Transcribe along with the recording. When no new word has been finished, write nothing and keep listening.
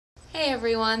Hey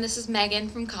everyone, this is Megan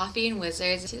from Coffee and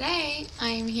Wizards. Today I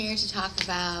am here to talk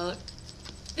about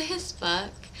this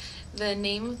book, The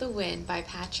Name of the Wind by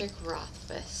Patrick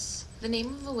Rothfuss. The Name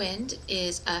of the Wind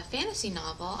is a fantasy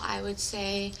novel. I would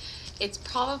say it's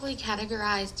probably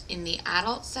categorized in the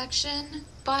adult section,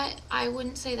 but I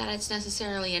wouldn't say that it's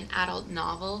necessarily an adult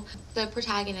novel. The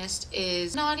protagonist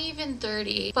is not even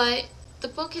 30, but the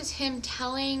book is him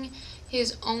telling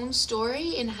his own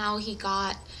story and how he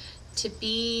got to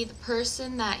be the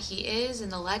person that he is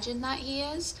and the legend that he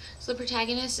is. So the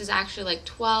protagonist is actually like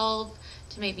 12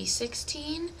 to maybe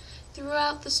 16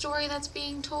 throughout the story that's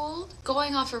being told.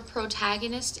 Going off of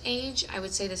protagonist age, I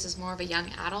would say this is more of a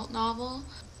young adult novel,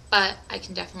 but I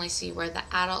can definitely see where the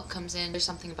adult comes in. There's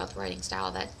something about the writing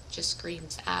style that just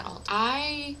screams adult.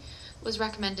 I was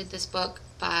recommended this book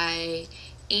by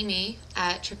Amy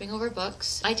at Tripping Over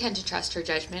Books. I tend to trust her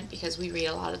judgment because we read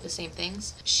a lot of the same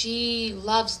things. She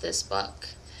loves this book.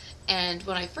 And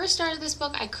when I first started this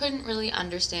book, I couldn't really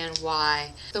understand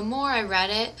why. The more I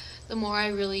read it, the more I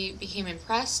really became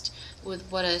impressed with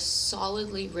what a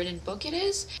solidly written book it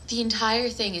is. The entire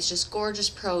thing is just gorgeous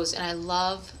prose, and I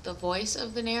love the voice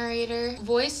of the narrator.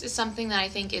 Voice is something that I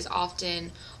think is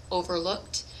often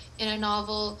overlooked in a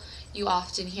novel. You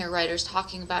often hear writers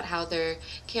talking about how their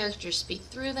characters speak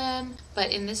through them,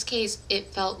 but in this case,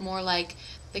 it felt more like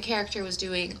the character was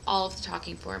doing all of the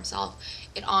talking for himself.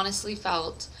 It honestly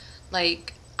felt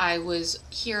like I was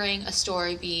hearing a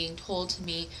story being told to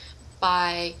me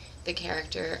by the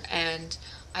character, and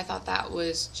I thought that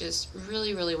was just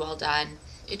really, really well done.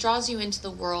 It draws you into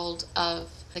the world of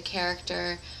the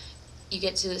character. You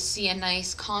get to see a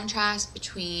nice contrast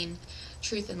between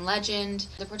truth and legend.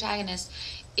 The protagonist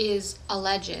is a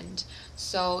legend,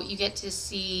 so you get to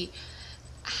see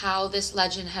how this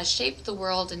legend has shaped the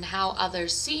world and how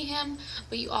others see him,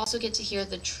 but you also get to hear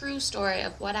the true story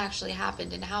of what actually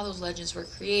happened and how those legends were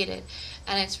created.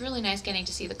 And it's really nice getting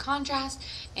to see the contrast,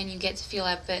 and you get to feel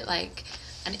a bit like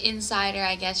an insider,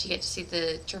 I guess. You get to see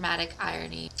the dramatic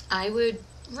irony. I would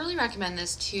really recommend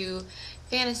this to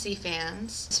fantasy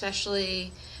fans,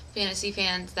 especially fantasy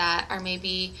fans that are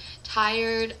maybe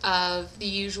tired of the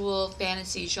usual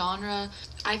fantasy genre.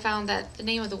 I found that The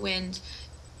Name of the Wind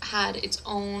had its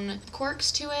own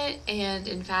quirks to it, and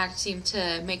in fact seemed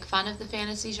to make fun of the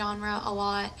fantasy genre a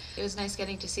lot. It was nice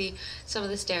getting to see some of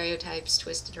the stereotypes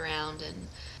twisted around and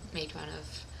made fun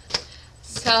of.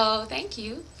 So thank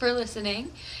you for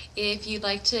listening. If you'd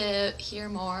like to hear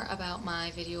more about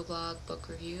my video blog book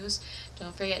reviews,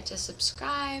 don't forget to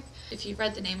subscribe. If you've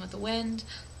read The Name of the Wind,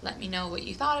 let me know what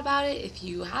you thought about it. If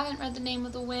you haven't read The Name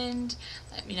of the Wind,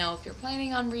 let me know if you're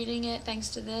planning on reading it thanks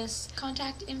to this.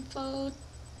 Contact info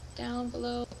down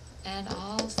below, and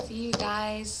I'll see you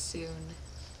guys soon.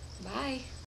 Bye.